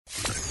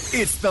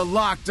It's the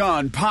Locked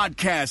On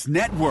Podcast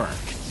Network,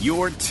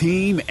 your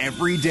team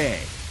every day.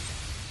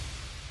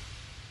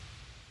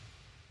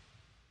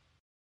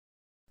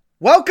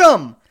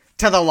 Welcome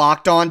to the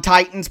Locked On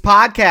Titans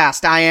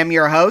podcast. I am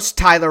your host,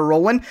 Tyler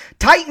Rowland.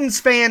 Titans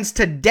fans,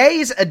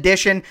 today's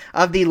edition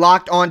of the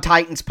Locked On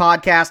Titans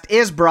podcast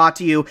is brought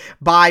to you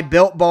by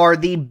Built Bar,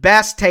 the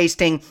best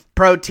tasting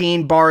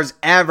protein bars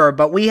ever.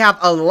 But we have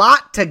a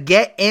lot to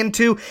get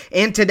into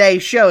in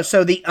today's show.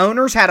 So the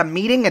owners had a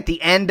meeting at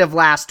the end of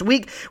last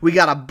week. We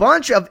got a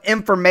bunch of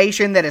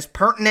information that is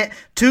pertinent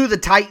to the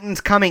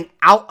Titans coming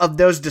out of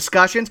those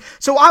discussions.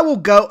 So I will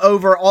go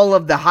over all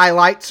of the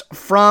highlights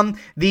from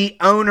the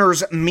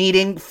owners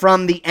meeting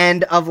from the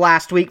end of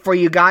last week for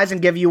you guys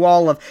and give you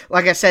all of,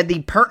 like I said,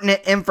 the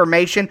pertinent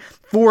information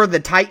for the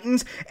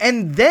Titans.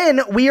 And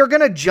then we are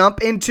going to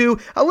jump into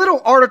a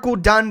little article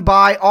done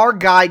by our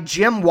guy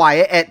Jim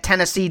Wyatt at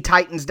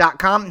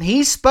TennesseeTitans.com.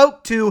 He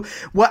spoke to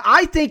what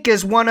I think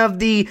is one of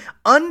the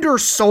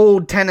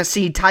undersold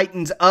Tennessee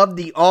Titans of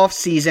the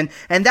offseason,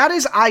 and that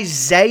is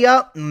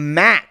Isaiah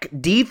Mack,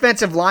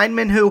 defensive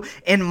lineman who,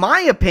 in my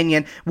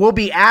opinion, will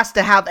be asked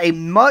to have a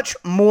much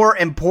more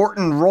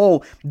important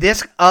role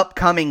this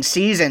upcoming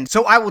season.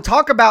 So I will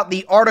talk about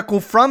the article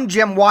from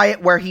Jim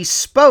Wyatt where he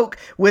spoke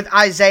with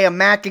Isaiah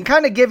Mack and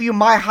kind of give you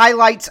my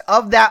highlights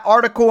of that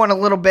article and a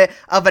little bit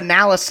of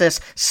analysis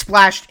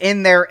splashed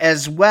in there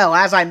as well.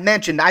 As I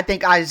mentioned, I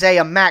think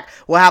Isaiah Mack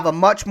will have a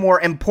much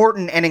more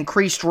important and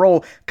increased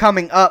role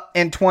coming up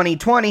in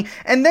 2020.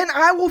 And then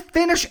I will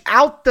finish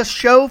out the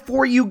show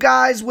for you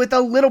guys with a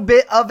little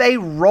bit of a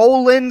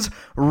Rollins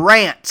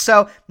rant.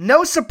 So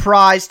no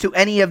surprise to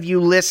any of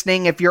you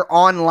listening if you're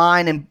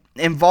online and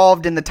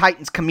involved in the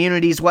Titans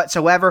communities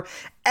whatsoever.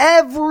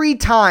 Every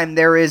time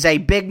there is a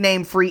big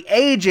name free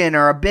agent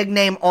or a big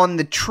name on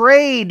the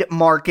trade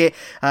market,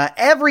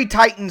 every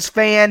Titans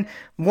fan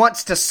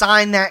wants to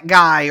sign that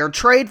guy or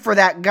trade for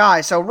that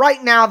guy. So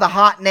right now the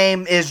hot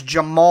name is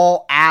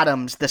Jamal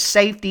Adams, the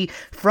safety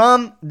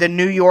from the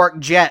New York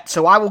Jets.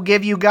 So I will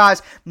give you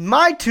guys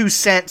my 2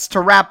 cents to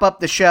wrap up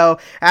the show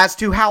as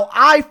to how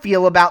I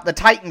feel about the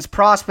Titans'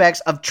 prospects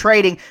of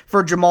trading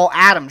for Jamal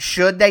Adams.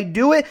 Should they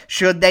do it?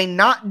 Should they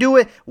not do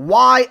it?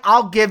 Why?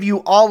 I'll give you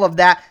all of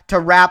that to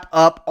wrap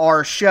up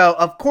our show.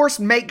 Of course,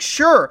 make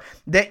sure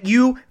that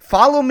you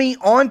follow me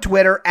on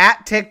Twitter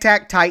at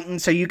TicTacTitan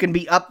so you can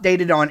be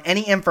updated on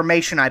any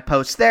information I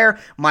post there,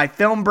 my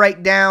film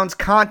breakdowns,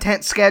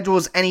 content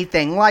schedules,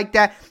 anything like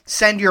that.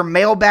 Send your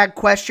mailbag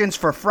questions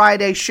for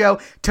Friday's show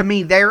to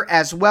me there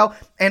as well.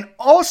 And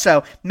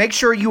also, make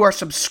sure you are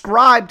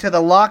subscribed to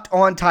the Locked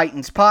On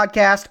Titans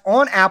podcast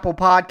on Apple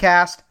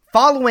Podcast,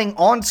 following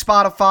on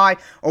Spotify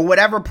or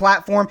whatever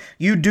platform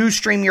you do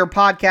stream your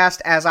podcast,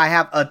 as I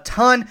have a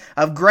ton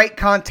of great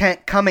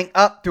content coming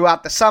up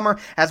throughout the summer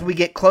as we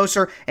get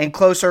closer and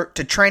closer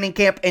to training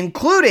camp,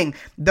 including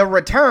the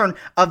return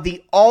of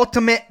the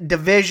Ultimate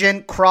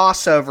Division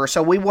crossover.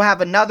 So we will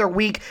have another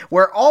week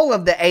where all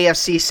of the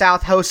AFC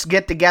South hosts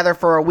get together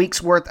for a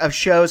week's worth of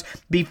shows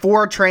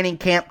before training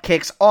camp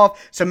kicks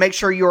off. So make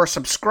sure you are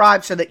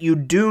subscribed so that you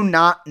do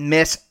not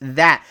miss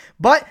that.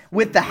 But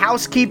with the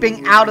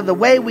housekeeping out of the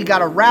way, we got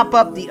to wrap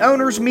up the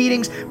owners'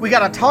 meetings. We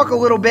got to talk a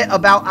little bit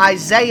about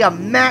Isaiah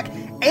Mack,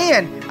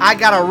 and I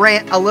got to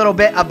rant a little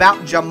bit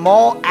about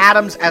Jamal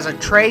Adams as a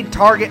trade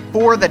target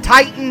for the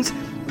Titans.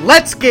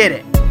 Let's get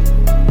it.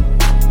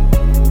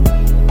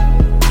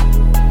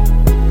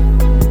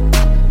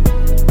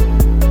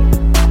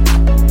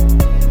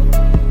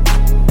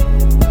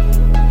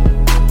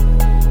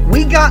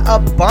 We got a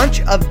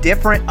bunch of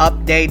different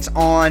updates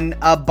on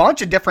a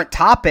bunch of different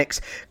topics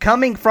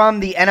coming from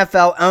the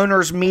NFL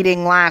owners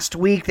meeting last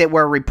week that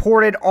were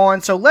reported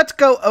on. So let's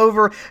go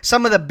over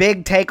some of the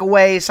big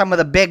takeaways, some of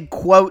the big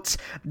quotes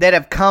that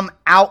have come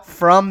out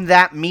from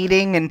that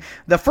meeting. And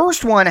the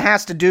first one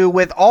has to do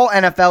with all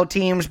NFL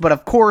teams, but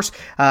of course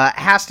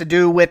has to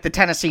do with the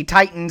Tennessee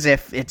Titans.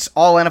 If it's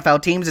all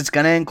NFL teams, it's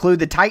going to include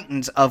the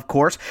Titans, of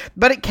course.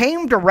 But it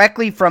came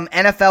directly from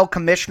NFL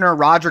Commissioner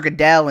Roger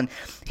Goodell, and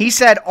he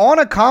said on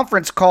a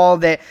conference call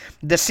that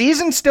the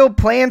season still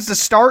plans to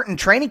start and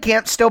training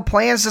camp still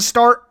plans to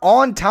start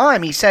on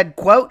time. He said,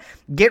 quote,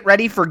 "Get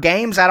ready for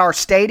games at our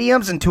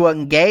stadiums and to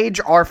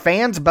engage our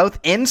fans both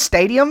in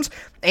stadiums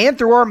and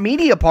through our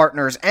media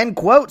partners," end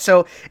quote.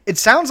 So it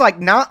sounds like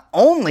not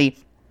only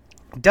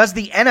does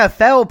the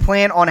NFL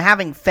plan on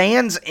having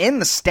fans in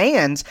the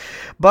stands,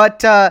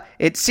 but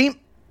it seems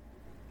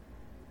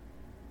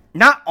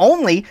not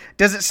only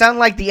does it sound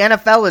like the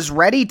NFL is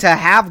ready to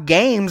have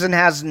games and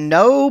has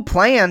no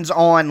plans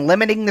on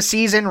limiting the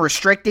season,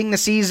 restricting the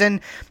season,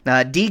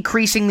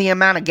 decreasing the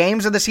amount of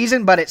games of the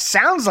season, but it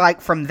sounds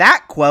like from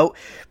that quote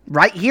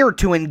right here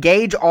to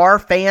engage our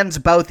fans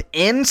both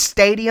in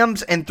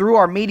stadiums and through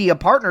our media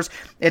partners.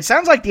 It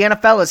sounds like the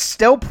NFL is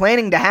still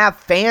planning to have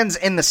fans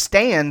in the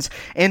stands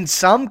in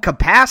some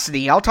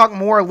capacity. I'll talk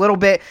more a little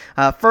bit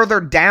further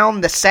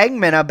down the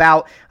segment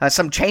about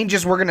some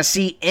changes we're going to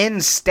see in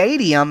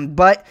stadium,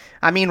 but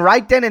I mean,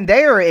 right then and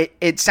there,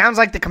 it sounds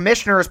like the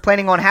commissioner is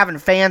planning on having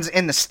fans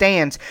in the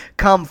stands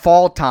come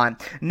fall time.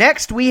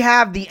 Next, we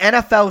have the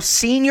NFL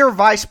Senior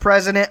Vice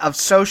President of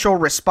Social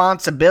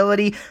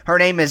Responsibility. Her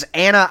name is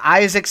Anna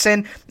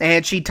Isaacson,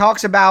 and she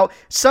talks about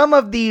some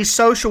of the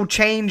social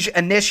change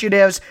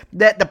initiatives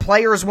that the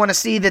players want to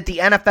see that the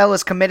NFL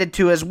is committed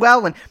to as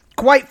well, and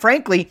quite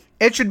frankly,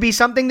 it should be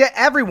something that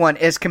everyone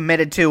is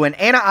committed to. And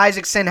Anna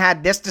Isaacson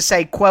had this to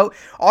say, quote,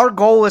 "Our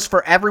goal is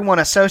for everyone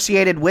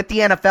associated with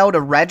the NFL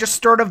to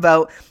register to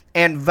vote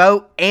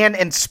and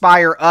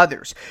inspire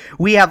others.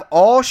 We have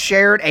all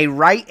shared a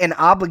right and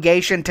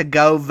obligation to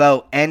go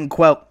vote," end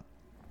quote.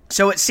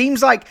 So it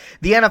seems like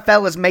the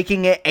NFL is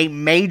making it a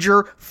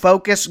major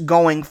focus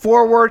going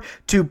forward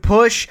to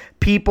push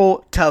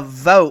people to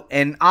vote.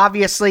 And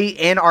obviously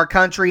in our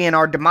country, in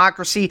our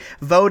democracy,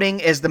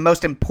 voting is the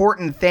most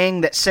important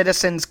thing that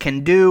citizens can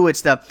do. It's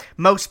the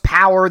most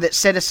power that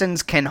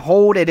citizens can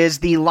hold. It is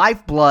the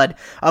lifeblood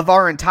of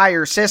our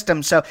entire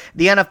system. So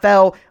the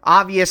NFL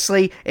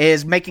obviously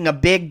is making a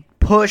big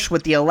push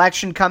with the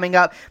election coming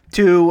up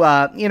to,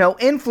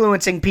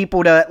 influencing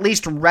people to at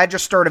least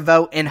register to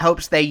vote in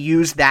hopes they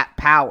use that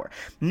power.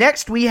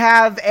 Next, we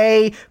have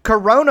a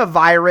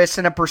coronavirus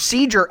and a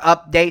procedure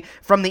update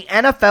from the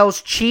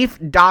NFL's chief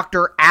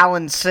doctor,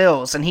 Alan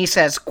Sills. And he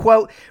says,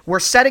 quote, "We're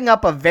setting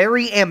up a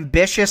very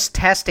ambitious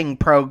testing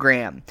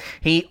program."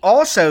 He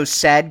also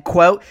said,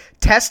 quote,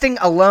 "Testing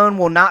alone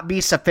will not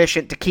be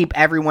sufficient to keep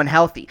everyone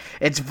healthy.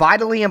 It's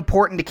vitally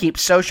important to keep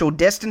social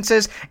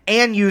distances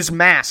and use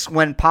masks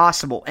when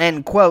possible,"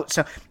 end quote.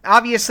 So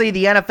obviously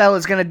the NFL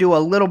is going to do a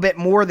little bit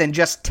more than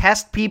just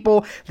test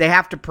people. They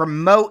have to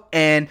promote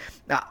and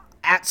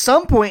at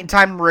some point in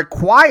time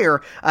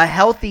require a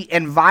healthy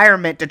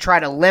environment to try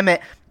to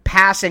limit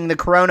passing the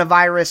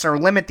coronavirus or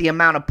limit the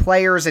amount of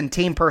players and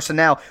team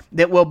personnel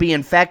that will be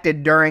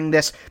infected during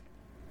this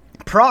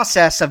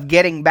process of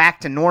getting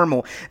back to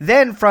normal.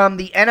 Then from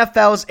the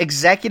NFL's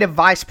Executive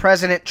Vice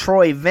President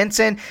Troy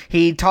Vincent,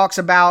 he talks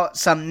about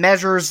some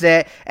measures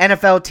that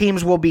NFL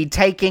teams will be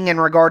taking in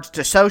regards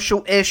to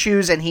social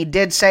issues, and he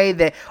did say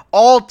that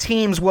all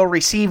teams will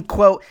receive,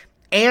 quote,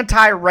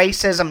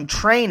 "anti-racism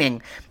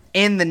training"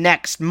 in the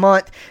next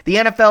month. The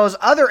NFL's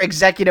other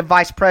Executive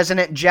Vice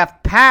President,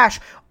 Jeff Pash,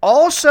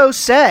 also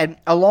said,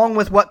 along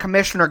with what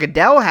Commissioner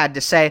Goodell had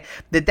to say,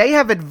 that they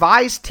have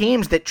advised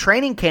teams that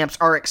training camps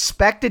are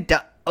expected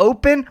to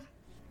open,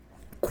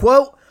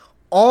 quote,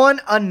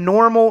 "on a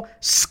normal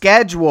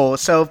schedule."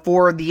 So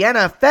for the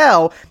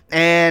NFL,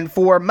 and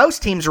for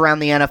most teams around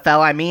the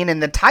NFL,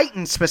 and the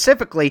Titans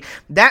specifically,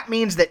 that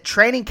means that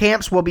training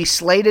camps will be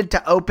slated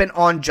to open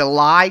on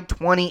July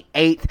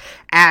 28th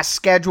as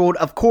scheduled.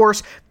 Of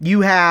course,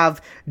 you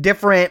have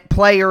different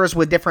players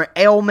with different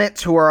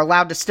ailments who are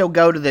allowed to still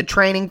go to the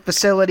training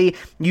facility.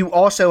 You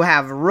also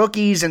have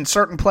rookies and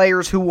certain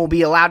players who will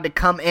be allowed to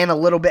come in a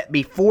little bit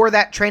before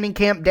that training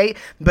camp date.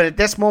 But at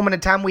this moment in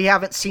time, we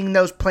haven't seen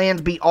those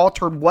plans be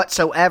altered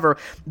whatsoever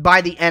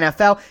by the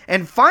NFL.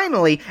 And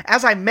finally,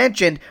 as I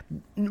mentioned,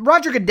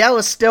 Roger Goodell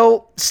is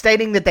still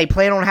stating that they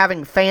plan on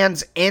having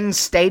fans in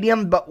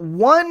stadium, but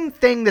one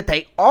thing that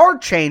they are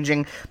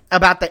changing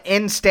about the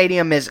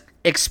in-stadium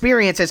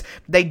experience is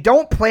they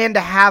don't plan to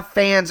have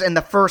fans in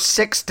the first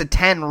 6 to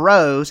 10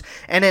 rows,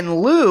 and in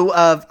lieu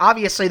of,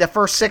 obviously, the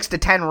first 6 to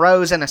 10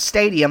 rows in a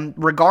stadium,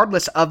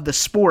 regardless of the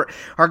sport,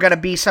 are going to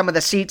be some of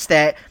the seats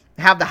that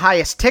have the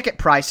highest ticket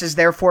prices,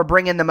 therefore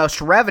bring in the most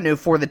revenue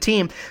for the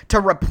team. To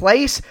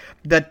replace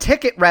the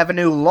ticket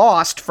revenue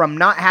lost from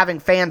not having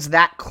fans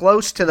that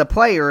close to the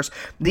players,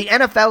 the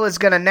NFL is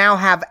going to now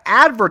have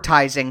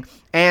advertising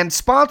and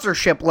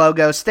sponsorship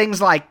logos, things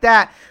like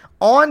that,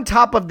 on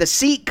top of the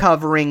seat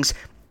coverings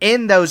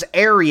in those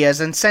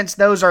areas, and since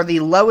those are the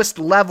lowest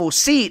level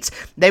seats,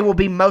 they will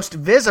be most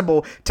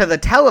visible to the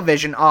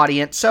television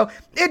audience. So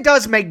it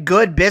does make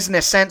good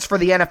business sense for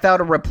the NFL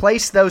to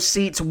replace those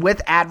seats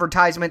with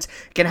advertisements.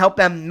 It can help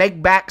them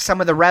make back some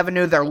of the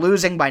revenue they're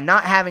losing by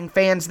not having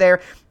fans there,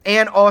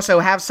 and also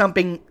have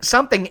something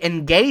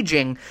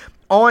engaging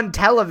on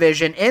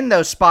television in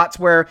those spots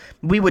where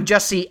we would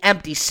just see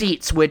empty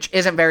seats, which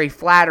isn't very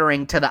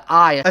flattering to the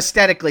eye,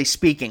 aesthetically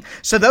speaking.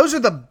 So those are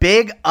the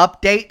big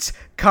updates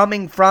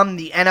coming from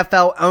the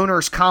NFL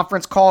Owners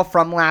Conference call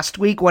from last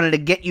week. Wanted to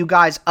get you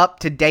guys up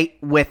to date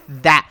with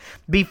that.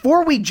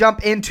 Before we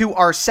jump into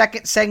our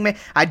second segment,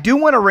 I do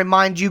want to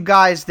remind you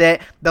guys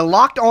that the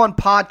Locked On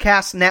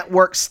Podcast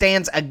Network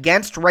stands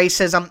against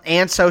racism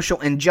and social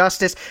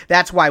injustice.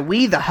 That's why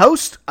we, the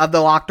host of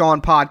the Locked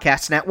On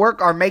Podcast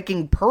Network, are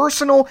making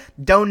personal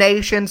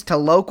donations to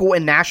local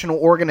and national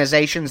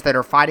organizations that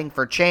are fighting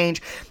for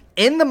change.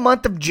 In the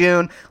month of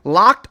June,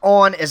 Locked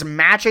On is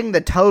matching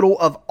the total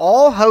of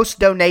all host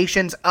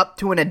donations up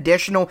to an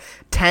additional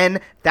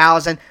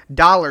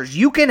 $10,000.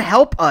 You can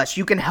help us.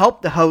 You can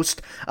help the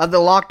host of the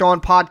Locked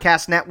On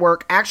Podcast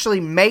Network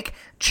actually make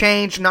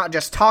change, not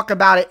just talk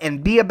about it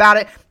and be about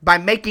it, by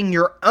making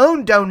your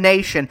own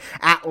donation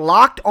at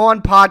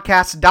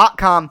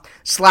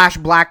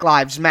lockedonpodcast.com/Black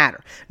Lives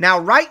Matter. Now,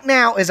 right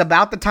now is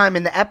about the time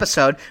in the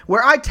episode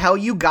where I tell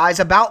you guys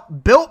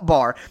about Built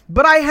Bar,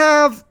 but I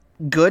have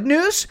good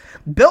news.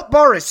 Built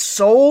Bar is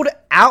sold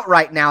out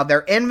right now.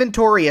 Their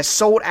inventory is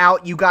sold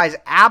out. You guys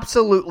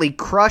absolutely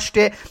crushed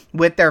it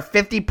with their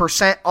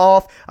 50%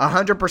 off,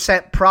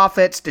 100%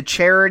 profits to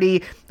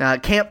charity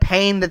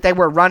campaign that they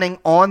were running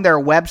on their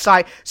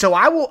website. So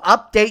I will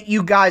update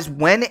you guys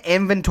when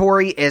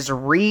inventory is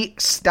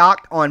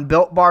restocked on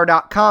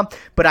BuiltBar.com.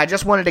 But I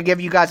just wanted to give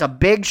you guys a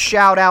big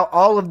shout out,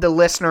 all of the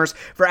listeners,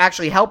 for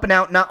actually helping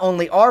out not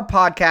only our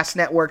podcast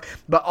network,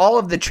 but all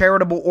of the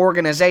charitable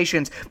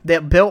organizations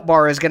that Built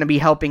Bar is going to be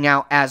helping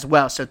out as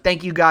well. So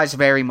thank you guys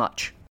very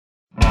much.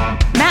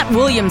 Matt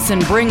Williamson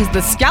brings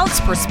the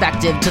scout's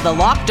perspective to the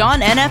Locked On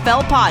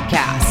NFL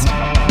podcast.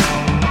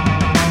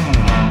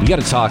 We got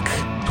to talk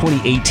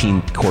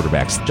 2018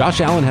 quarterbacks.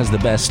 Josh Allen has the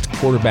best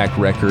quarterback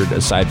record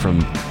aside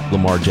from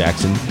Lamar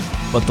Jackson,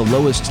 but the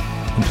lowest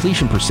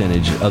completion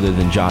percentage other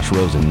than Josh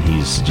Rosen.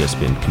 He's just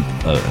been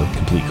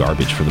complete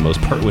garbage for the most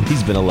part when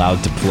he's been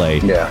allowed to play.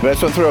 Yeah, but I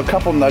just want to throw a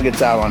couple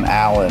nuggets out on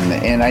Allen,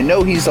 and I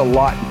know he's a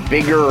lot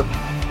bigger,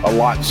 a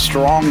lot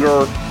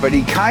stronger, but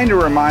he kind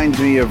of reminds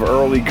me of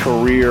early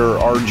career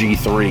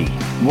RG3.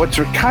 What's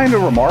kind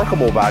of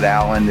remarkable about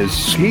Allen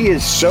is he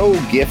is so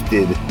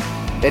gifted,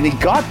 and he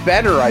got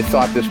better, I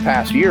thought, this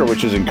past year,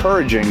 which is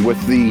encouraging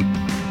with the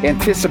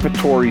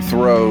anticipatory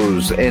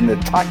throws and the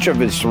touch of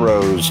his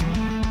throws.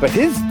 But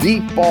his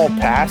deep ball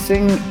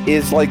passing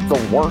is like the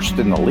worst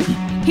in the league.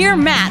 Hear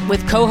Matt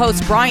with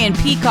co-host Brian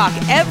Peacock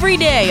every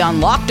day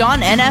on Locked On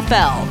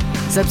NFL.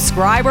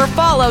 Subscribe or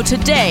follow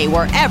today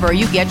wherever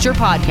you get your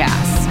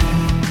podcasts.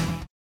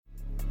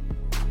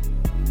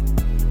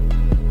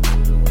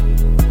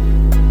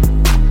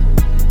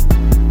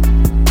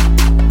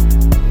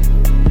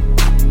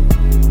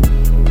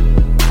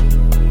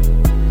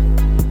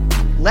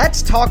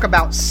 Let's talk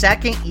about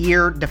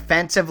second-year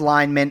defensive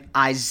lineman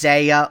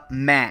Isaiah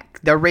Mack.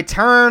 The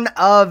return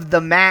of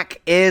the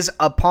Mack is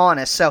upon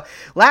us. So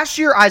last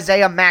year,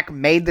 Isaiah Mack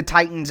made the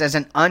Titans as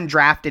an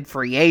undrafted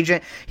free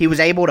agent. He was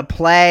able to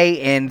play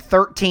in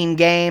 13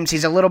 games.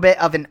 He's a little bit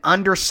of an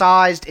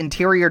undersized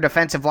interior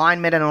defensive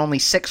lineman and only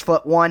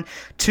 6'1",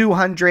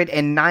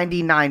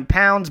 299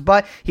 pounds,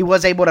 but he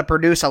was able to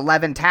produce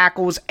 11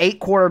 tackles, 8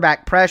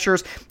 quarterback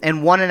pressures,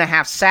 and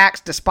 1.5 sacks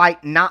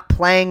despite not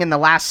playing in the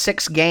last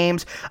 6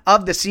 games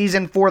of the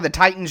season for the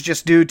Titans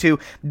just due to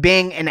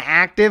being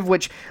inactive,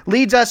 which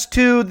leads us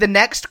to the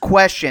next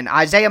question.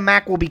 Isaiah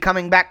Mack will be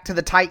coming back to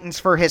the Titans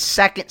for his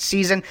second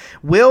season.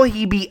 Will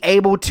he be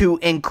able to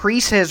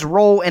increase his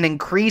role and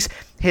increase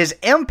his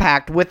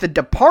impact with the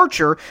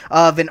departure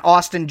of an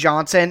Austin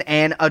Johnson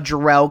and a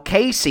Jarrell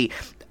Casey?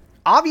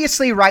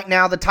 Obviously, right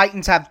now, the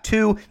Titans have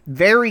 2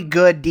 very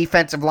good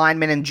defensive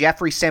linemen in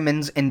Jeffrey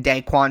Simmons and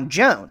Daquan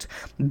Jones.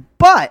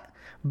 But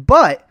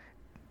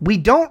we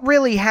don't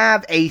really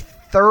have a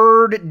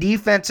third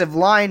defensive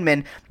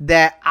lineman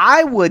that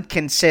I would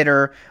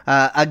consider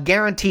a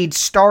guaranteed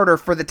starter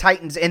for the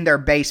Titans in their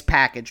base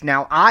package.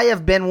 Now, I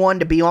have been one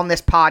to be on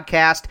this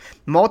podcast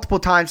multiple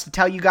times to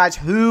tell you guys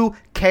who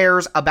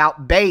cares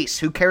about base.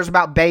 Who cares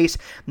about base?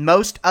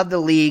 Most of the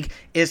league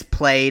is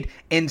played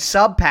in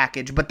sub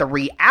package, but the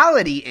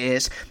reality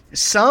is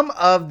some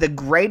of the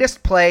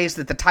greatest plays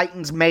that the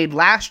Titans made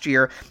last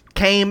year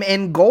came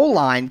in goal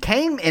line,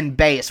 came in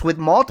base with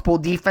multiple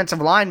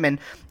defensive linemen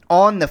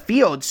on the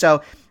field.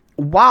 So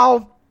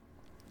while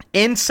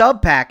in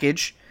sub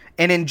package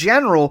and in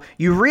general,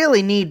 you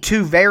really need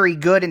 2 very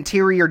good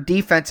interior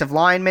defensive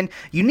linemen.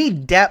 You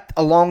need depth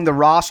along the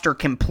roster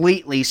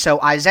completely.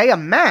 So Isaiah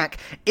Mack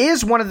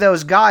is one of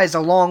those guys,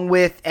 along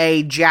with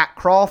a Jack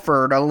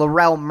Crawford, a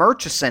Larrell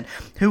Murchison,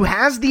 who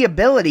has the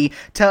ability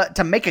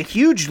to make a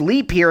huge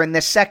leap here in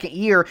this second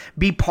year,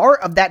 be part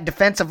of that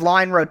defensive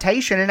line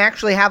rotation, and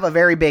actually have a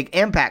very big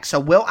impact. So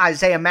will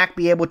Isaiah Mack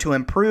be able to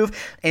improve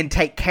and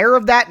take care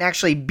of that and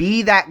actually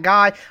be that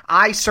guy?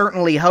 I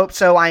certainly hope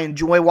so. I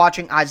enjoy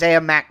watching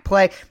Isaiah Mack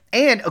play.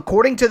 And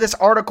according to this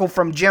article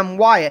from Jim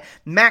Wyatt,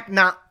 Mack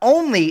not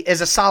only is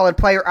a solid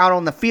player out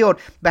on the field,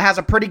 but has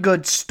a pretty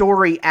good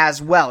story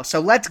as well. So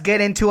let's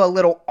get into a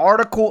little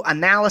article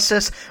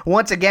analysis.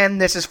 Once again,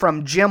 this is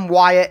from Jim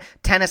Wyatt,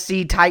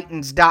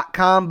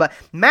 TennesseeTitans.com. But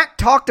Mack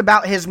talked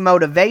about his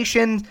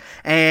motivation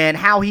and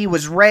how he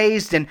was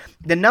raised, and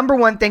the number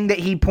one thing that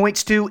he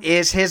points to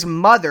is his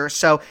mother.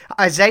 So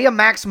Isaiah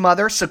Mack's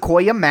mother,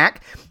 Sequoia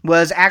Mack,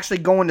 was actually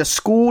going to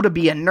school to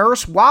be a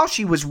nurse while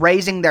she was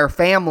raising their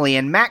family,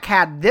 and Mack Mack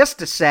had this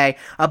to say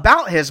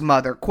about his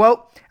mother,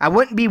 quote, "I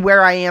wouldn't be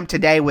where I am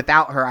today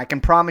without her. I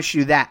can promise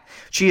you that.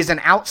 She is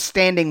an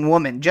outstanding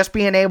woman. Just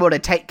being able to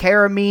take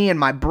care of me and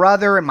my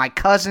brother and my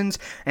cousins,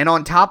 and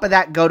on top of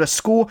that, go to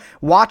school.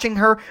 Watching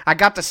her, I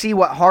got to see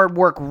what hard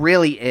work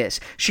really is.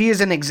 She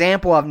is an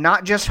example of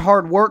not just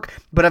hard work,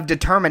 but of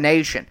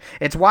determination.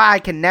 It's why I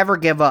can never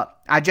give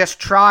up. I just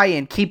try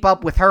and keep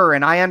up with her,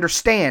 and I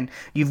understand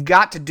you've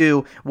got to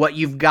do what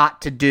you've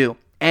got to do."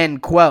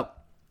 End quote.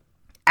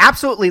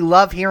 Absolutely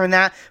love hearing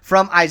that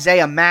from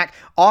Isaiah Mack.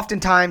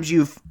 Oftentimes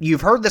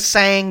you've heard the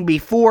saying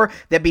before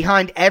that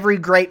behind every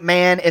great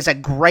man is a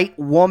great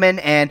woman,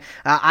 and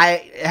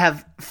I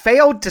have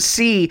failed to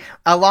see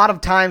a lot of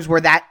times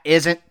where that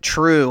isn't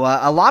true.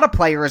 A lot of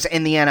players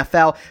in the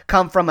NFL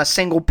come from a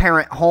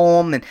single-parent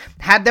home and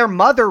had their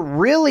mother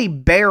really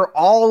bear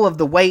all of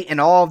the weight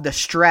and all of the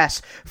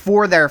stress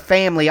for their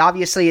family.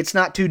 Obviously, it's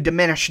not to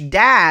diminish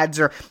dads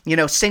or,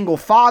 single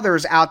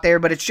fathers out there,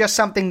 but it's just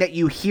something that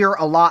you hear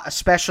a lot,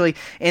 especially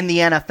in the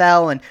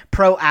NFL and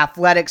pro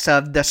athletics,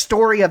 of the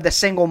story of the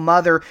single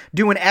mother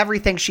doing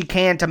everything she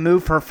can to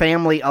move her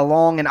family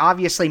along. And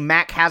obviously,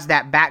 Mack has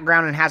that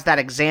background and has that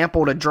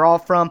example to draw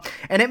from,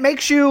 and it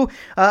makes you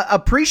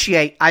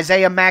appreciate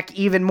Isaiah Mack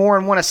even more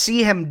and want to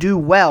see him do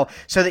well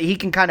so that he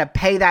can kind of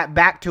pay that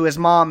back to his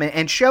mom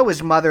and show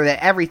his mother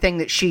that everything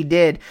that she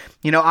did,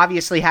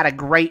 obviously had a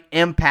great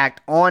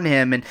impact on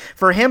him. And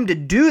for him to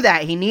do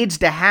that, he needs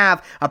to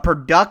have a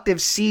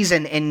productive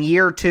season in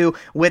year 2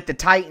 with the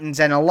Titans,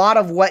 and a lot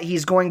of what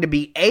he's going to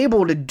be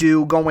able to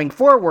do going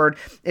forward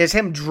is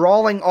him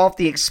drawing off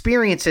the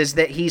experiences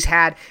that he's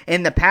had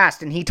in the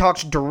past, and he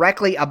talks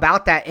directly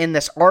about that in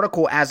this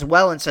article as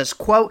well and says,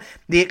 quote,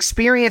 "The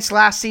experience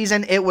last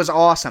season, it was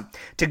awesome.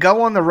 To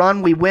go on the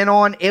run we went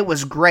on, it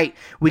was great.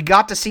 We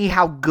got to see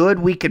how good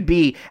we could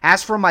be.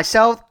 As for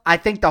myself, I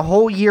think the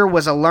whole year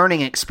was a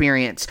learning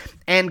experience."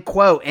 End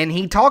quote. And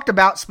he talked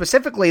about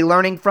specifically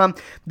learning from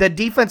the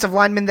defensive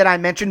linemen that I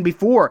mentioned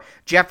before,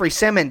 Jeffrey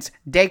Simmons,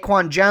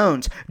 Daquan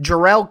Jones,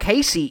 Jarrell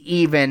Casey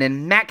even,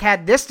 and Mack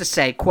had this to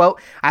say, quote,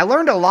 "I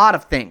learned a lot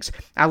of things.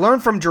 I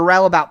learned from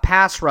Jarrell about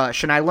pass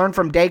rush, and I learned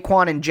from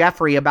Daquan and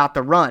Jeffrey about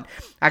the run.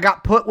 I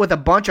got put with a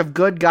bunch of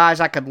good guys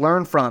I could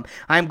learn from.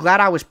 I am glad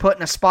I was put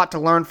in a spot to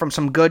learn from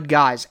some good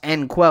guys."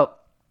 End quote.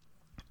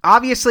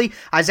 Obviously,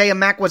 Isaiah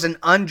Mack was an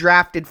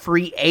undrafted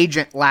free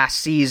agent last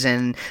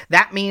season.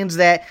 That means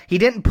that he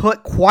didn't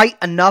put quite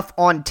enough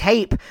on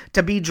tape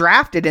to be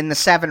drafted in the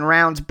 7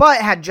 rounds, but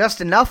had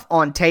just enough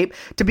on tape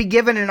to be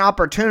given an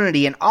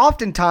opportunity. And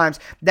oftentimes,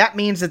 that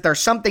means that there's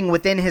something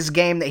within his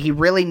game that he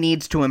really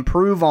needs to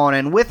improve on.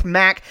 And with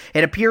Mack,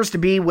 it appears to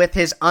be with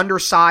his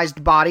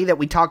undersized body that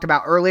we talked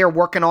about earlier,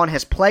 working on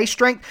his play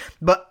strength.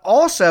 But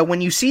also,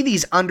 when you see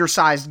these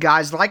undersized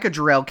guys like a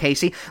Jarrell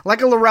Casey,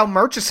 like a Larrell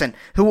Murchison,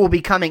 who will be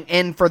coming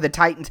in for the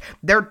Titans,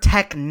 their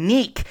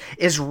technique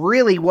is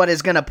really what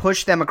is going to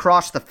push them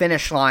across the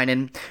finish line.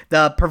 And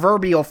the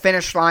proverbial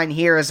finish line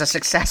here is a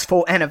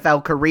successful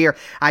NFL career,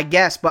 I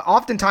guess. But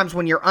oftentimes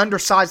when you're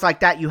undersized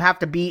like that, you have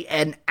to be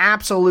an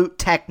absolute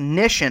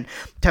technician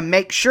to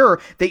make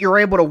sure that you're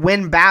able to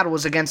win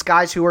battles against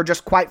guys who are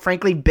just, quite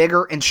frankly,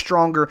 bigger and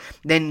stronger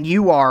than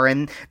you are.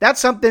 And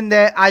that's something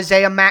that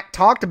Isaiah Mack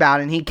talked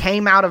about. And he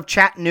came out of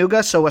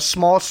Chattanooga, so a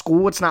small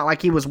school. It's not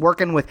like he was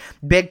working with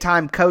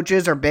big-time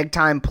coaches or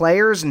big-time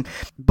players,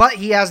 but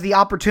he has the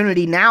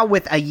opportunity now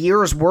with a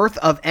year's worth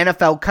of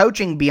NFL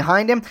coaching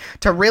behind him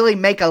to really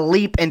make a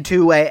leap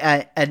into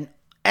an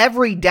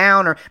every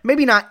down, or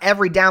maybe not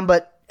every down,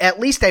 but at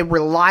least a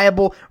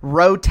reliable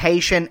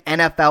rotation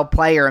NFL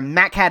player. And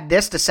Mack had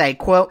this to say,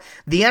 quote,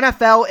 "The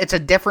NFL, it's a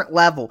different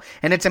level,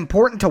 and it's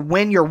important to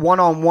win your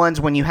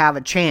one-on-ones when you have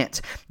a chance.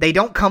 They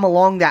don't come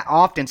along that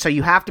often, so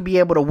you have to be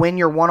able to win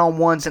your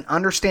one-on-ones and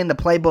understand the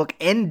playbook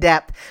in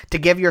depth to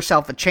give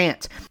yourself a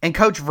chance." And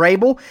Coach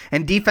Vrabel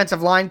and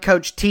defensive line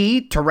coach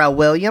Terrell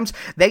Williams,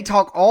 they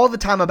talk all the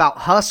time about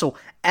hustle,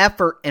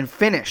 effort, and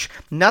finish.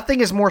 Nothing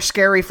is more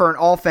scary for an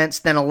offense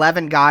than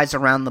 11 guys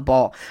around the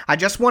ball. I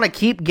just want to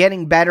keep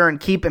getting better and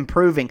keep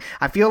improving.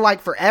 I feel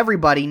like for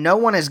everybody, no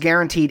one is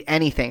guaranteed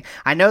anything.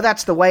 I know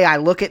that's the way I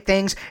look at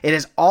things. It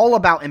is all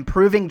about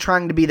improving,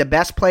 trying to be the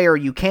best player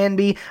you can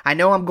be. I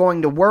know I'm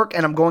going to work,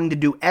 and I'm going to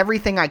do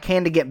everything I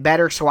can to get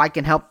better so I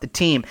can help the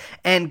team.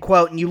 End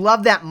quote. And you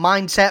love that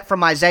mindset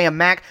from Isaiah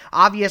Mack.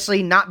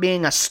 Obviously, not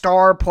being a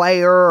star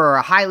player or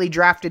a highly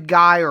drafted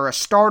guy or a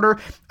starter,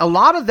 a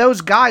lot of those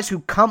guys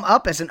who come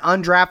up as an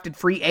undrafted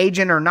free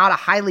agent or not a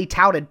highly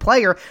touted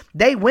player,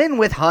 they win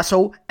with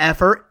hustle,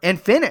 effort,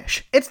 and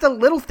finish. It's the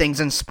little things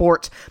in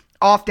sports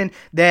often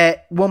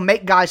that will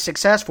make guys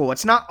successful.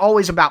 It's not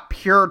always about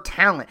pure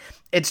talent.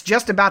 It's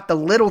just about the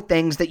little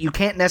things that you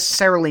can't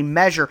necessarily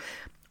measure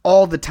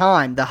all the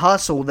time. The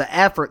hustle, the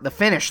effort, the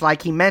finish,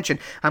 like he mentioned.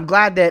 I'm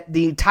glad that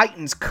the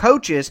Titans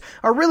coaches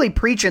are really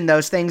preaching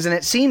those things, and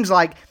it seems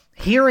like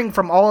hearing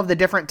from all of the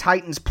different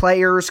Titans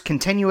players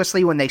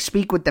continuously when they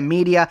speak with the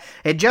media,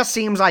 it just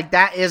seems like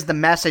that is the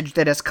message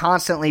that is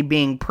constantly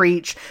being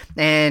preached.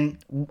 And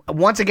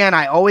once again,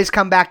 I always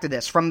come back to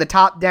this. From the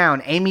top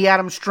down, Amy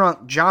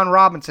Adams-Strunk, John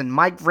Robinson,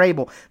 Mike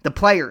Vrabel, the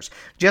players,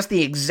 just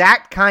the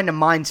exact kind of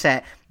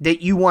mindset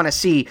that you want to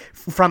see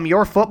from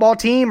your football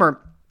team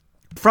or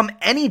from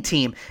any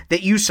team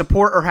that you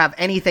support or have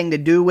anything to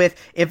do with.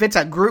 If it's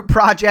a group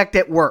project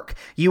at work,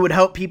 you would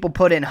hope people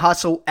put in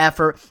hustle,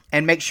 effort,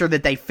 and make sure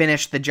that they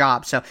finish the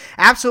job. So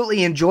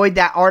absolutely enjoyed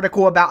that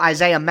article about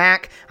Isaiah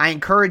Mack. I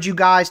encourage you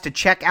guys to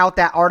check out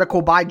that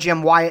article by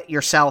Jim Wyatt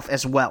yourself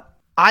as well.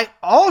 I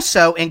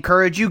also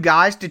encourage you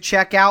guys to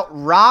check out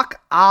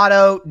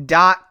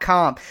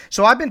rockauto.com.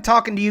 So I've been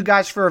talking to you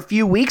guys for a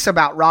few weeks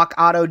about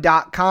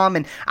rockauto.com,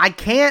 and I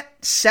can't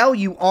sell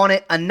you on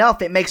it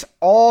enough. It makes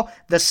all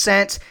the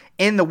sense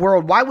in the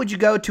world. Why would you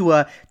go to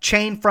a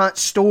chain front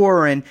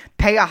store and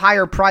pay a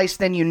higher price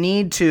than you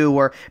need to,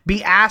 or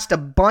be asked a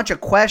bunch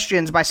of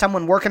questions by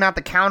someone working at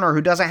the counter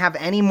who doesn't have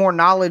any more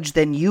knowledge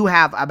than you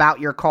have about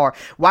your car?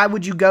 Why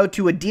would you go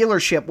to a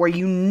dealership where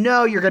you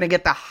know you're going to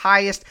get the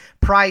highest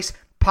price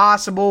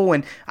possible?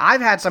 And I've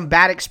had some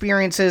bad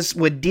experiences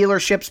with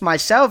dealerships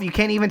myself. You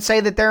can't even say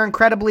that they're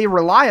incredibly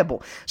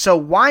reliable. So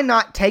why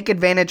not take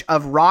advantage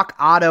of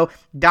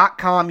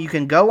rockauto.com? You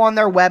can go on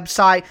their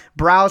website,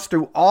 browse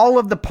through all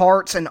of the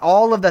parts and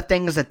all of the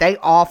things that they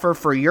offer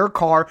for your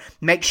car.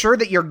 Make sure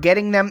that you're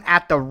getting them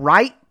at the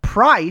right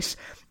price,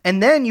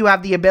 and then you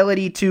have the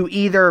ability to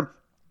either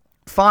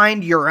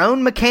find your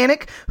own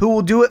mechanic who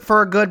will do it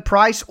for a good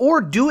price,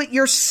 or do it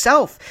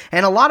yourself.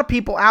 And a lot of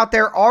people out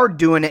there are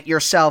doing it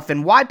yourself.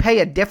 And why pay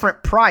a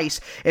different price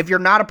if you're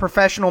not a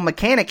professional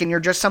mechanic and you're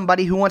just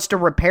somebody who wants to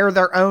repair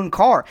their own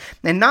car?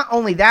 And not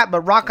only that,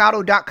 but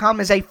rockauto.com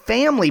is a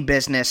family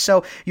business.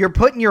 So you're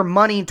putting your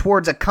money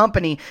towards a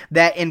company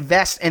that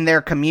invests in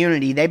their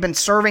community. They've been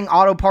serving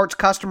auto parts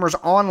customers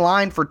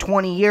online for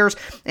 20 years,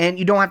 and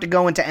you don't have to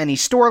go into any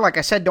store. Like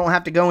I said, don't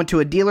have to go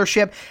into a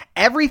dealership.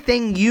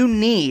 Everything you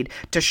need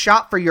to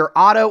shop for your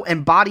auto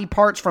and body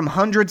parts from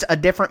hundreds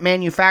of different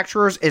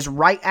manufacturers is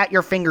right at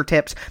your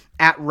fingertips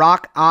at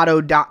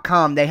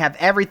rockauto.com. They have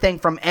everything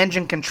from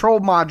engine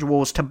control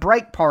modules to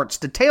brake parts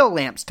to tail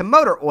lamps to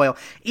motor oil,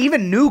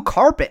 even new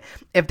carpet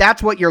if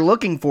that's what you're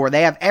looking for.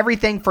 They have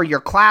everything for your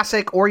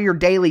classic or your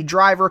daily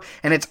driver,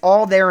 and it's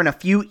all there in a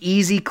few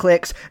easy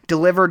clicks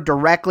delivered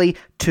directly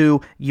to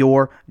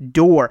your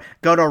door.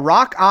 Go to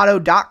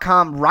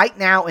rockauto.com right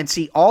now and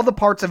see all the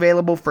parts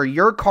available for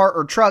your car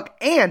or truck.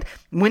 And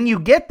when you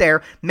get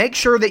there, make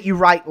sure that you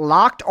write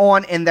Locked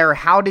On in their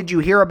How Did You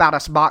Hear About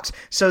Us box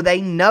so they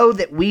know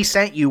that we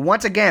sent you.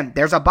 Once again,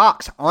 there's a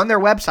box on their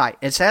website.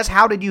 It says,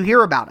 How Did You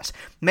Hear About Us?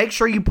 Make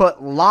sure you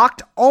put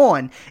Locked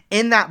On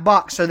in that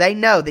box so they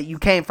know that you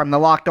came from the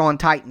Locked On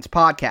Titans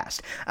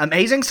podcast.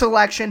 Amazing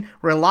selection,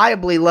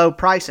 reliably low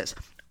prices.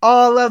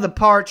 All of the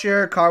parts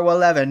your car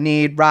will ever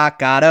need,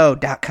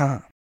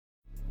 rockauto.com.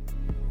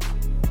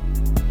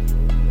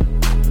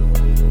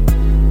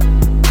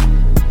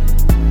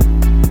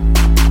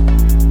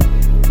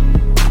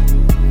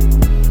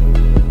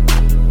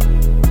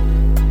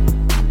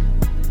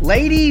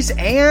 Ladies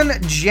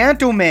and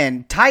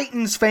gentlemen,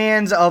 Titans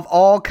fans of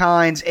all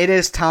kinds, it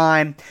is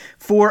time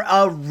for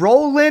a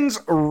Rollins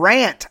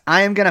rant.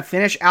 I am going to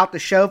finish out the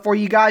show for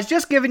you guys,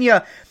 just giving you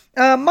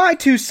my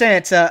 2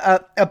 cents,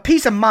 a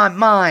piece of my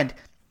mind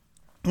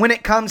when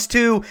it comes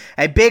to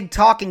a big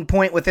talking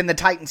point within the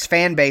Titans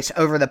fan base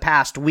over the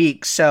past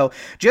week. So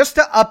just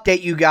to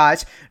update you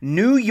guys,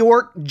 New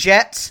York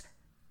Jets,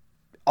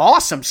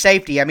 awesome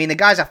safety. I mean, the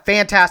guy's a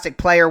fantastic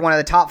player, one of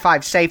the top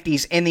 5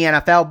 safeties in the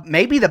NFL,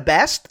 maybe the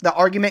best. The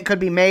argument could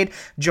be made.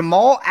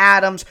 Jamal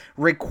Adams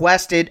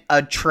requested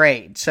a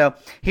trade. So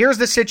here's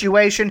the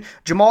situation.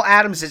 Jamal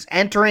Adams is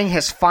entering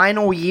his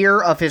final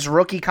year of his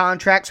rookie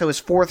contract, so his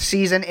 4th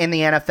season in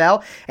the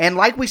NFL. And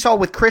like we saw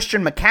with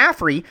Christian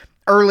McCaffrey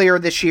earlier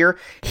this year,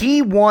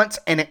 he wants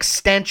an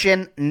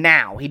extension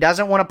now. He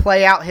doesn't want to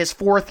play out his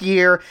 4th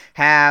year,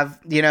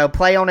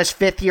 play on his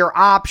 5th year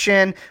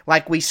option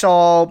like we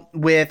saw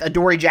with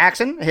Adoree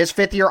Jackson. His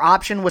 5th year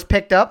option was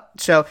picked up,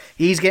 so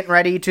he's getting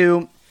ready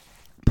to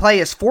play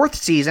his 4th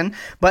season,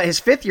 but his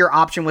 5th year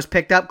option was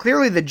picked up.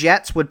 Clearly the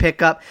Jets would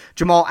pick up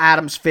Jamal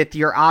Adams' 5th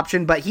year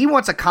option, but he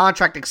wants a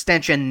contract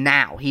extension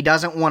now. He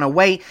doesn't want to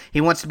wait. He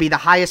wants to be the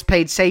highest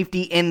paid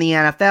safety in the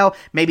NFL,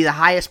 maybe the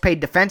highest paid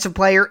defensive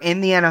player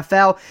in the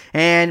NFL,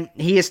 and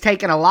he has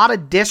taken a lot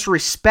of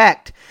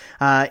disrespect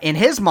in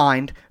his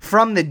mind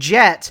from the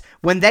Jets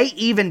when they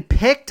even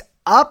picked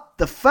up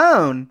the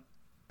phone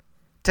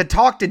to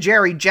talk to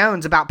Jerry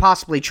Jones about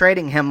possibly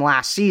trading him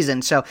last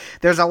season. So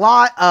there's a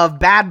lot of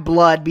bad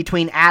blood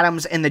between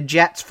Adams and the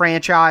Jets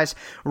franchise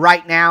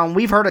right now. And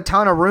we've heard a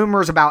ton of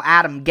rumors about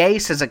Adam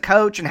Gase as a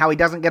coach and how he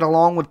doesn't get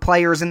along with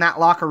players in that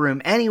locker room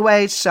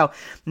anyways. So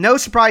no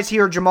surprise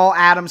here, Jamal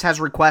Adams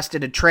has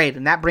requested a trade.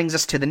 And that brings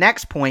us to the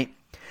next point.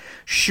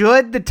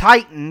 Should the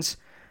Titans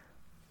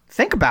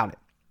think about it?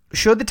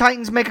 Should the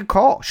Titans make a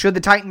call? Should the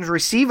Titans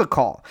receive a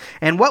call?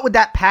 And what would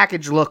that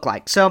package look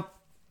like? So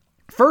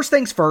First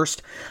things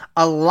first,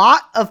 a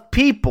lot of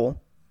people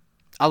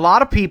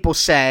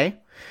say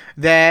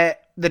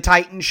that the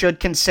Titans should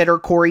consider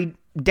Corey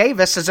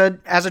Davis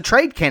as a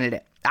trade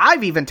candidate.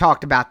 I've even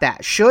talked about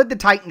that. Should the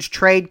Titans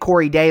trade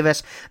Corey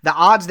Davis, the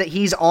odds that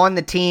he's on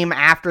the team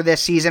after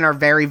this season are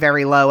very,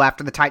 very low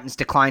after the Titans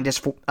declined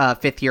his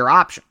fifth-year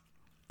option.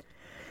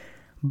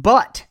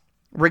 But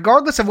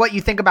regardless of what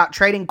you think about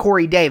trading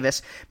Corey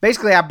Davis,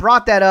 basically I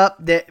brought that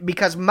up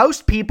because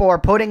most people are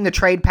putting the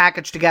trade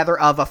package together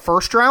of a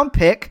first-round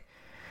pick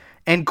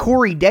and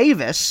Corey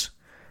Davis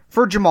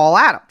for Jamal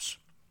Adams.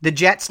 The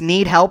Jets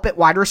need help at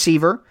wide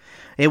receiver.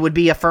 It would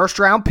be a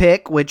first-round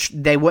pick, which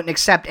they wouldn't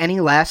accept any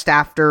less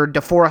after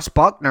DeForest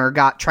Buckner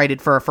got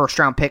traded for a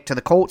first-round pick to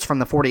the Colts from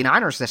the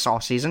 49ers this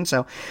offseason,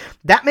 so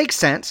that makes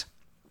sense.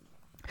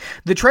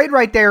 The trade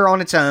right there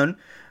on its own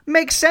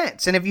makes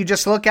sense, and if you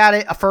just look at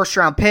it, a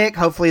first-round pick,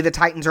 hopefully the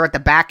Titans are at the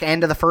back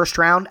end of the first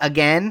round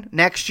again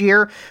next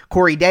year.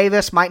 Corey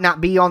Davis might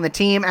not be on the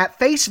team. At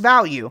face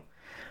value,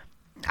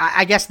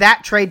 I guess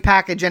that trade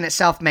package in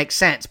itself makes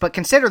sense, but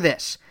consider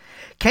this.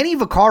 Kenny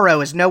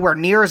Vaccaro is nowhere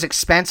near as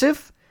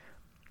expensive,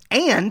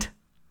 and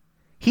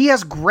he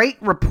has great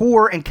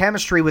rapport and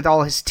chemistry with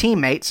all his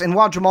teammates. And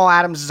while Jamal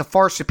Adams is a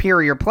far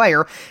superior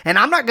player, and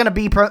I'm not going to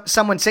be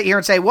someone sit here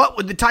and say, what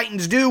would the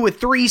Titans do with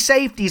three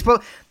safeties?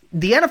 But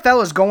the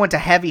NFL is going to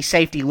heavy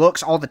safety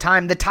looks all the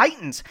time. The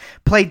Titans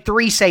played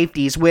three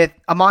safeties with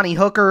Amani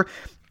Hooker,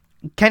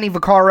 Kenny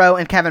Vaccaro,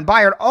 and Kevin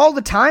Byard all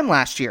the time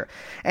last year.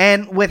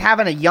 And with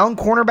having a young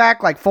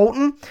cornerback like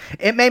Fulton,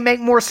 it may make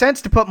more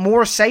sense to put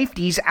more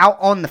safeties out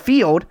on the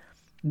field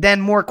than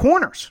more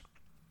corners.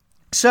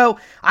 So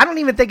I don't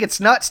even think it's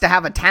nuts to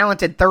have a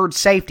talented third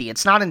safety.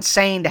 It's not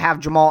insane to have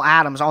Jamal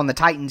Adams on the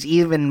Titans,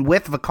 even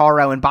with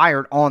Vaccaro and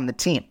Byard on the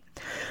team.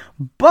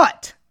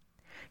 But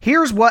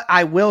here's what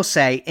I will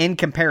say in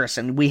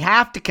comparison. We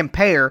have to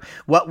compare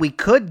what we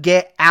could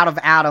get out of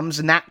Adams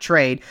in that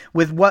trade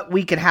with what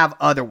we could have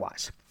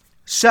otherwise.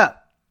 So,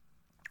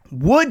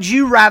 would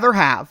you rather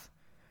have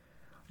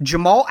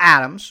Jamal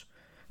Adams,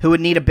 who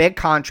would need a big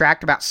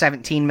contract, about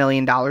 $17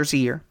 million a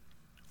year,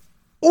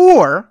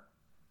 or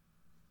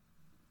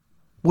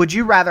would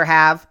you rather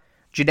have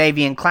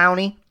Jadeveon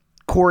Clowney,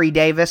 Corey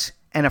Davis,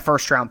 and a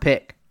first-round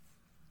pick?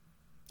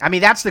 I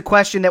mean, that's the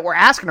question that we're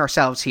asking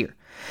ourselves here.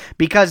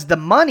 Because the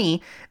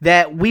money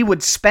that we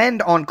would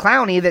spend on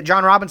Clowney, that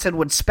John Robinson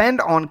would spend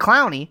on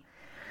Clowney,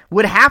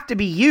 would have to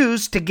be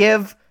used to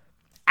give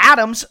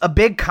Adams a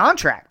big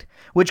contract,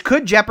 which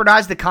could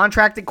jeopardize the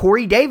contract that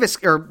Corey Davis,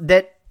 or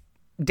that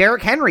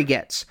Derrick Henry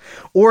gets,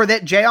 or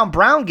that Jayon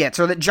Brown gets,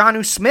 or that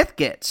Jonnu Smith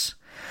gets.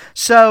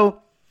 So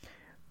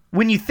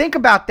when you think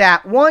about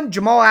that, one,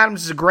 Jamal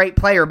Adams is a great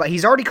player, but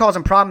he's already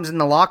causing problems in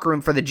the locker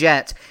room for the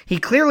Jets. He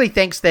clearly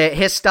thinks that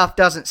his stuff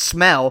doesn't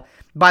smell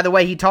by the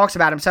way he talks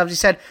about himself. He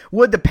said,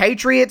 would the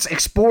Patriots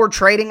explore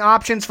trading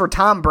options for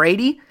Tom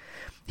Brady?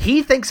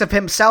 He thinks of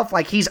himself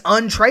like he's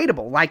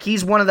untradeable, like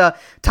he's one of the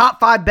top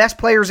 5 best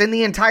players in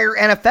the entire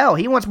NFL.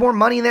 He wants more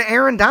money than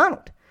Aaron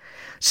Donald.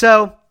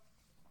 So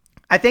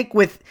I think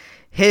with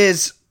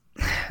his...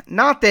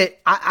 Not that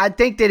I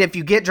think that if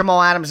you get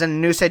Jamal Adams in a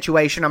new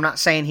situation, I'm not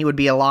saying he would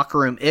be a locker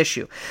room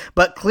issue,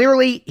 but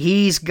clearly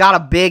he's got a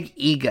big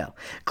ego.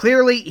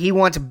 Clearly he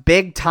wants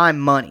big time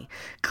money.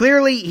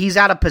 Clearly he's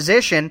at a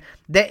position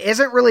that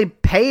isn't really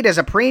paid as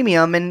a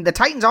premium, and the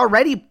Titans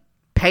already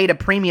paid a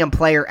premium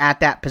player at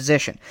that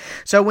position.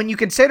 So when you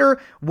consider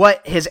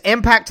what his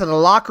impact to the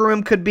locker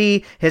room could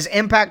be, his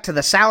impact to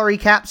the salary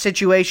cap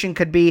situation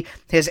could be,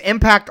 his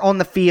impact on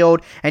the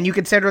field, and you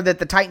consider that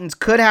the Titans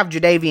could have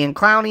Jadeveon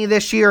Clowney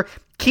this year,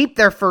 keep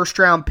their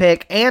first-round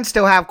pick, and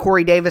still have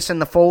Corey Davis in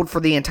the fold for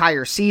the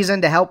entire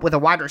season to help with a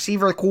wide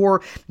receiver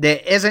core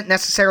that isn't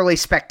necessarily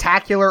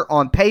spectacular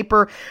on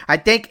paper, I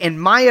think, in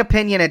my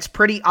opinion, it's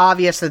pretty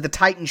obvious that the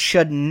Titans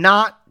should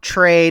not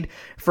trade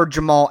for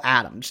Jamal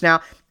Adams. Now,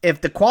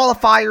 if the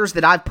qualifiers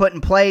that I've put in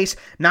place,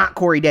 not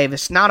Corey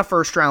Davis, not a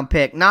first-round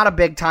pick, not a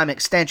big-time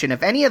extension,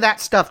 if any of that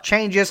stuff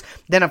changes,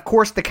 then of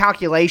course the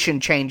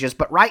calculation changes.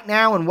 But right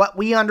now, in what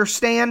we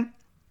understand,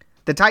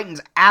 the Titans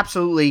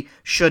absolutely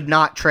should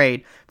not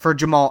trade for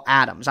Jamal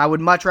Adams. I would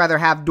much rather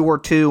have door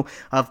 2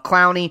 of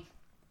Clowney,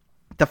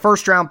 the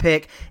first-round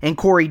pick, and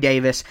Corey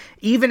Davis.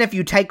 Even if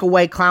you take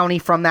away Clowney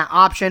from that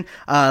option,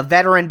 a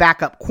veteran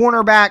backup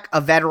cornerback,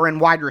 a veteran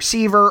wide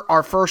receiver,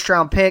 our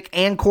first-round pick,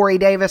 and Corey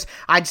Davis,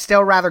 I'd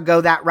still rather go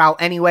that route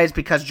anyways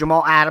because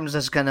Jamal Adams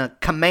is going to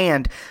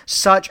command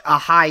such a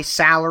high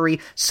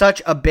salary,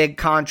 such a big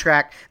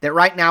contract, that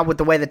right now with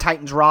the way the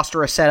Titans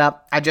roster is set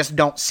up, I just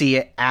don't see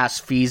it as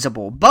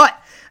feasible. But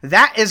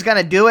that is going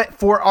to do it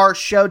for our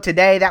show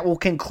today. That will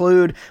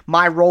conclude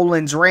my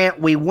Rollins rant.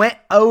 We went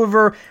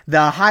over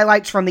the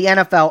highlights from the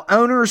NFL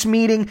owners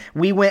meeting.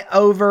 We went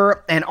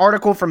over an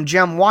article from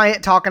Jim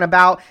Wyatt talking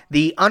about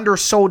the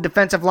undersold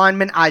defensive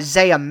lineman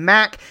Isaiah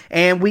Mack.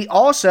 And we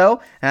also,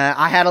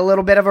 I had a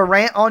little bit of a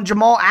rant on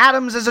Jamal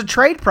Adams as a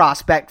trade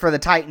prospect for the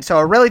Titans. So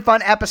a really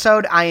fun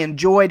episode. I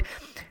enjoyed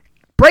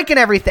breaking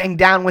everything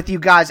down with you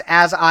guys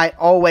as I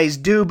always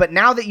do. But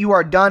now that you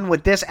are done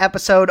with this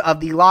episode of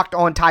the Locked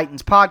On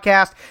Titans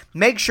podcast,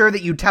 make sure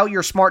that you tell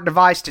your smart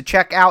device to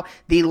check out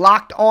the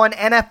Locked On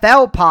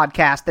NFL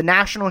podcast. The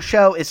national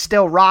show is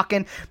still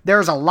rocking.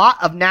 There's a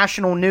lot of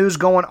national news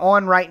going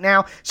on right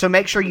now, so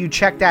make sure you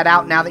check that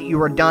out now that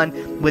you are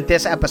done with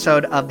this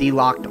episode of the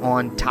Locked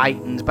On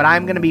Titans. But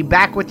I'm going to be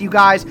back with you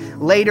guys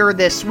later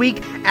this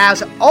week.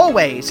 As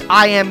always,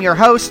 I am your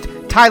host,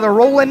 Tyler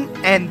Rowland,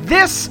 and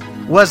this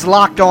was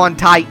Locked On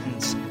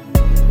Titans.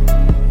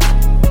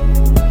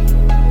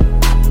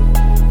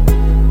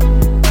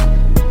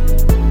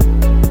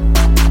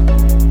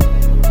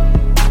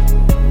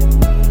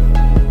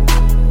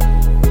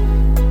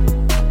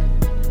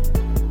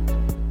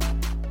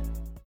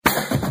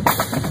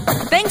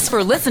 Thanks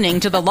for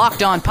listening to the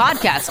Locked On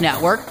Podcast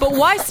Network, but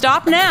why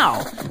stop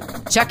now?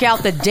 Check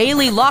out the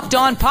daily Locked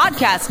On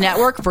Podcast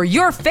Network for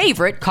your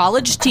favorite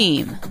college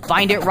team.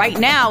 Find it right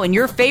now in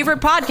your favorite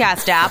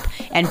podcast app,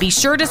 and be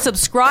sure to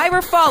subscribe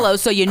or follow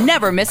so you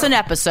never miss an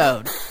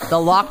episode. The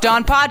Locked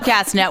On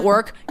Podcast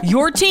Network,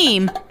 your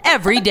team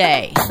every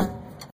day.